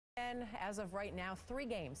win. As of right now, 3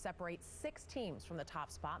 games separate 6 teams from the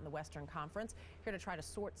top spot in the Western Conference. Here to try to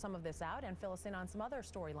sort some of this out and fill us in on some other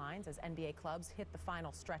storylines as NBA clubs hit the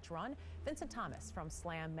final stretch run. Vincent Thomas from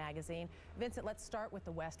Slam Magazine. Vincent, let's start with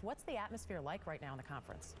the West. What's the atmosphere like right now in the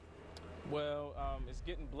conference? Well, it's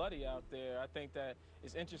getting bloody out there. I think that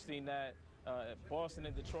it's interesting that Boston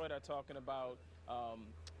and Detroit are talking about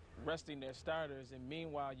resting their starters, and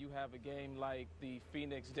meanwhile you have a game like the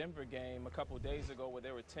Phoenix-Denver game a couple days ago where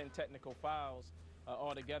there were 10 technical fouls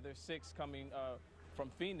altogether, 6 coming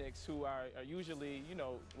from Phoenix, who are usually,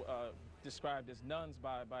 described as nuns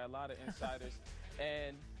by a lot of insiders.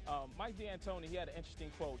 And Mike D'Antoni, he had an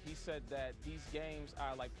interesting quote. He said that these games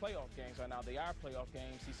are like playoff games right now. They are playoff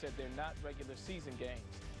games. He said they're not regular season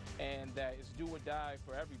games, and that it's do or die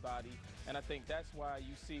for everybody. And I think that's why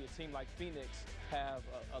you see a team like Phoenix have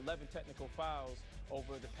 11 technical fouls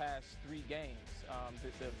over the past 3 games.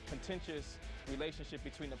 The contentious relationship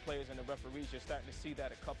between the players and the referees, you're starting to see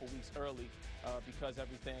that a couple weeks early because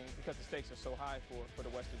the stakes are so high for the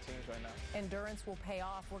Western teams right now. Endurance will pay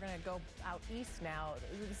off. We're going to go out east now.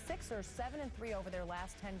 The Sixers 7-3 over their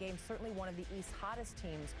last 10 games, certainly one of the East's hottest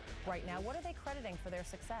teams right now. What are they crediting for their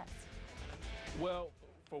success? Well,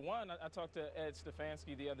 for one, I talked to Ed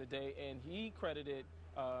Stefanski the other day, and he credited,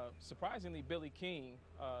 surprisingly, Billy King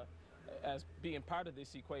as being part of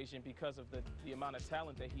this equation because of the amount of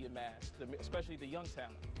talent that he amassed, especially the young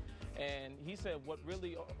talent. And he said what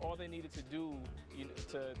really all they needed to do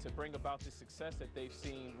to bring about the success that they've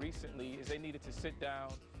seen recently is they needed to sit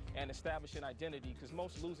down and establish an identity, because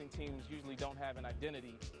most losing teams usually don't have an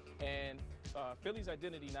identity. And Philly's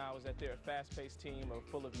identity now is that they're a fast-paced team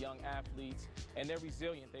full of young athletes, and they're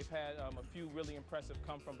resilient. They've had a few really impressive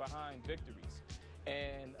come-from-behind victories.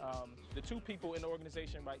 And the 2 people in the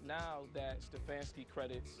organization right now that Stefanski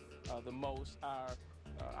credits the most are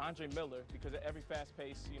Andre Miller, because every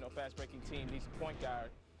fast-paced, fast-breaking team needs a point guard,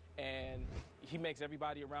 and he makes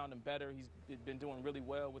everybody around him better. He's been doing really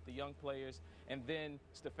well with the young players. And then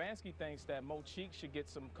Stefanski thinks that Mo Cheek should get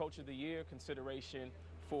some Coach of the Year consideration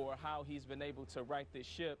for how he's been able to right this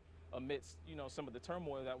ship amidst, some of the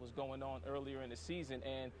turmoil that was going on earlier in the season.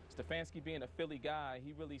 And Stefanski, being a Philly guy,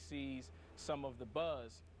 he really sees some of the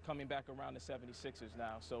buzz coming back around the 76ers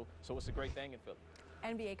now. So it's a great thing in Philly.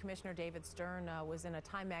 NBA Commissioner David Stern was in a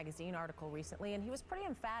Time Magazine article recently, and he was pretty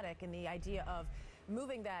emphatic in the idea of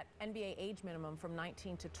moving that NBA age minimum from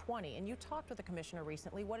 19 to 20. And you talked with the commissioner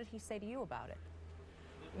recently. What did he say to you about it?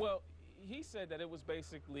 Well, he said that it was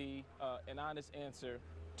basically an honest answer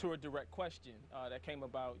to a direct question that came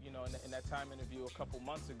about, in that Time interview a couple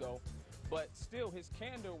months ago. But still, his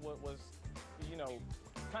candor was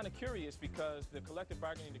kind of curious, because the collective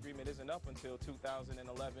bargaining agreement isn't up until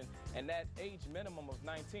 2011, and that age minimum of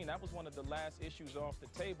 19, that was one of the last issues off the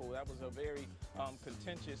table. That was a very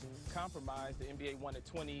contentious compromise. The NBA wanted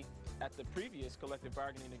 20 at the previous collective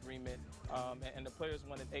bargaining agreement, and the players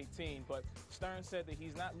wanted 18. But Stern said that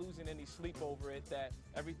he's not losing any sleep over it, that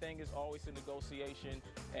everything is always a negotiation,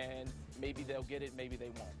 and maybe they'll get it, maybe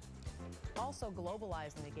they won't. Also,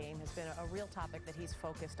 globalizing the game has been a real topic that he's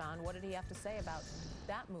focused on. What did he have to say about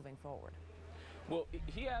that moving forward? Well,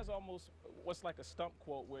 he has almost what's like a stump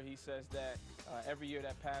quote where he says that every year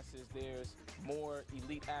that passes, there's more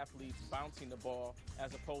elite athletes bouncing the ball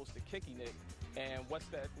as opposed to kicking it. And what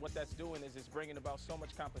that's doing is it's bringing about so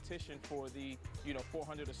much competition for the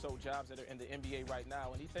 400 or so jobs that are in the NBA right now.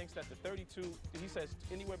 And he thinks that the 32, he says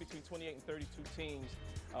anywhere between 28 and 32 teams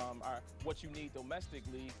are what you need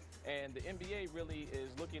domestically. And the NBA really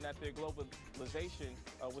is looking at their globalization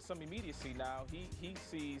with some immediacy now. He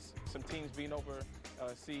sees some teams being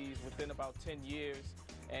overseas within about 10 years.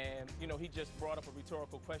 And, he just brought up a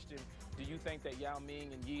rhetorical question. Do you think that Yao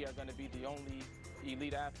Ming and Yi are going to be the only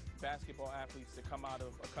elite basketball athletes to come out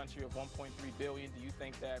of a country of 1.3 billion? Do you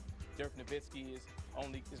think that Dirk Nowitzki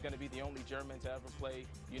is going to be the only German to ever play,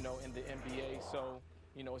 in the NBA? So,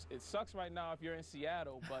 it sucks right now if you're in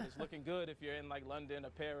Seattle, but it's looking good if you're in like London or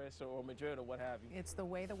Paris or Madrid or what have you. It's the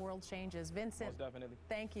way the world changes. Vincent, most definitely.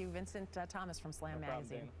 Thank you. Vincent Thomas from Slam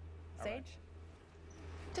Magazine. Sage?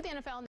 To the NFL.